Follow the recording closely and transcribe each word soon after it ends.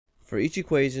For each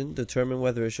equation, determine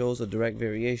whether it shows a direct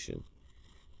variation.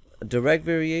 A direct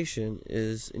variation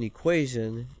is an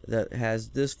equation that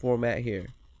has this format here.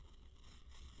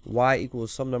 Y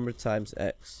equals some number times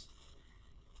x.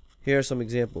 Here are some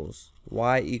examples.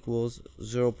 Y equals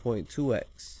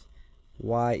 0.2x.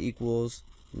 Y equals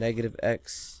negative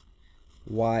x.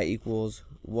 Y equals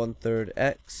 1/3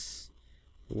 x.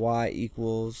 Y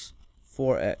equals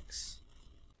 4x.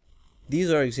 These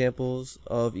are examples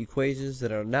of equations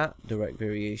that are not direct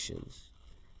variations.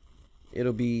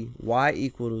 It'll be y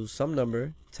equal to some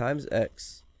number times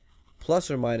x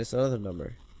plus or minus another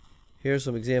number. Here are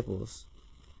some examples.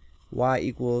 Y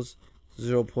equals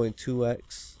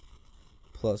 0.2x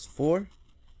plus 4.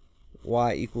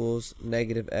 Y equals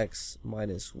negative x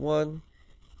minus 1.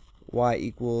 Y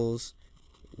equals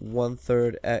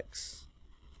 1/3 x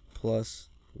plus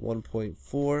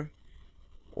 1.4.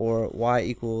 Or y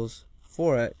equals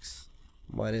 4x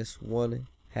minus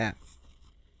 1/2.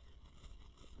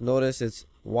 Notice it's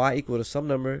y equal to some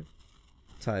number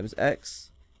times x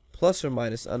plus or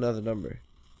minus another number.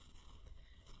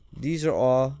 These are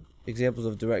all examples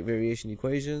of direct variation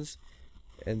equations,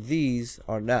 and these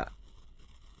are not.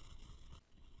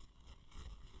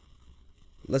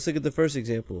 Let's look at the first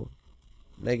example.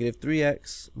 Negative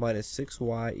 3x minus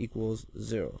 6y equals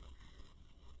 0.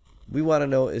 We want to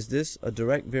know, is this a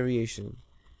direct variation?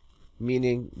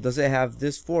 Meaning, does it have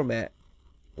this format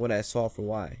when I solve for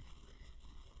y?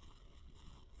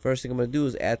 First thing I'm going to do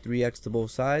is add 3x to both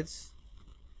sides.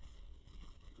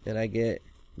 And I get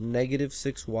negative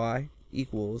 6y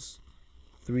equals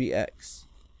 3x.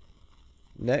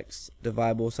 Next,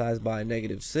 divide both sides by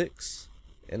negative 6.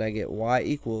 And I get y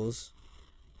equals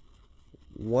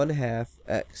 1/2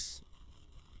 x.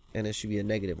 And it should be a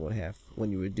negative 1/2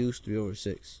 when you reduce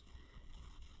 3/6.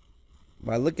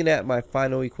 By looking at my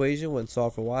final equation when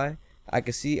solved for y, I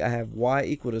can see I have y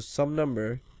equal to some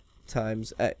number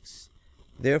times x.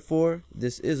 Therefore,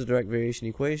 this is a direct variation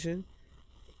equation.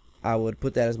 I would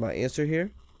put that as my answer here.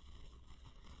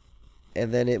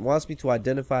 And then it wants me to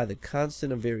identify the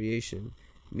constant of variation,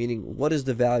 meaning what is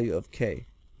the value of k?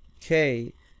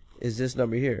 K is this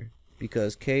number here,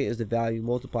 because k is the value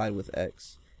multiplied with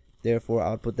x. Therefore,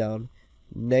 I would put down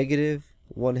negative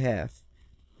 1/2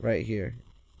 right here.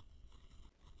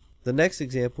 The next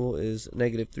example is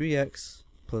negative 3x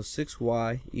plus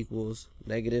 6y equals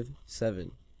negative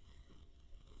 7.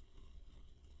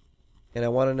 And I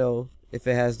want to know if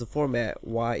it has the format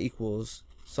y equals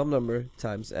some number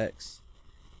times x.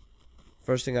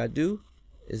 First thing I do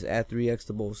is add 3x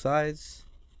to both sides.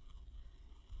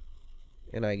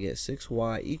 And I get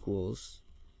 6y equals,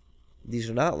 these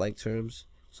are not like terms,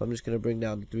 so I'm just going to bring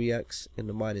down the 3x and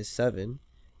the minus 7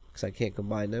 because I can't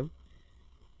combine them.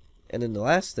 And then the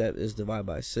last step is divide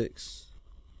by 6.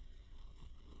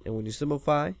 And when you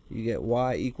simplify, you get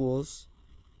y equals,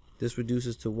 this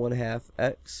reduces to 1/2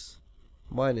 x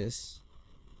minus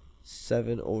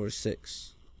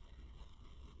 7/6.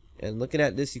 And looking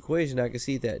at this equation, I can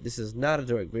see that this is not a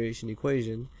direct variation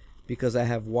equation because I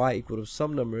have y equal to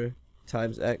some number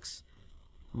times x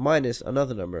minus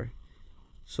another number.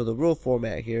 So the real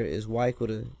format here is y equal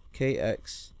to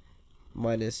kx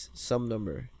minus some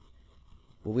number.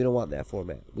 But we don't want that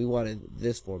format. We wanted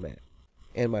this format.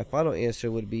 And my final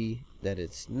answer would be that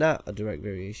it's not a direct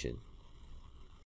variation.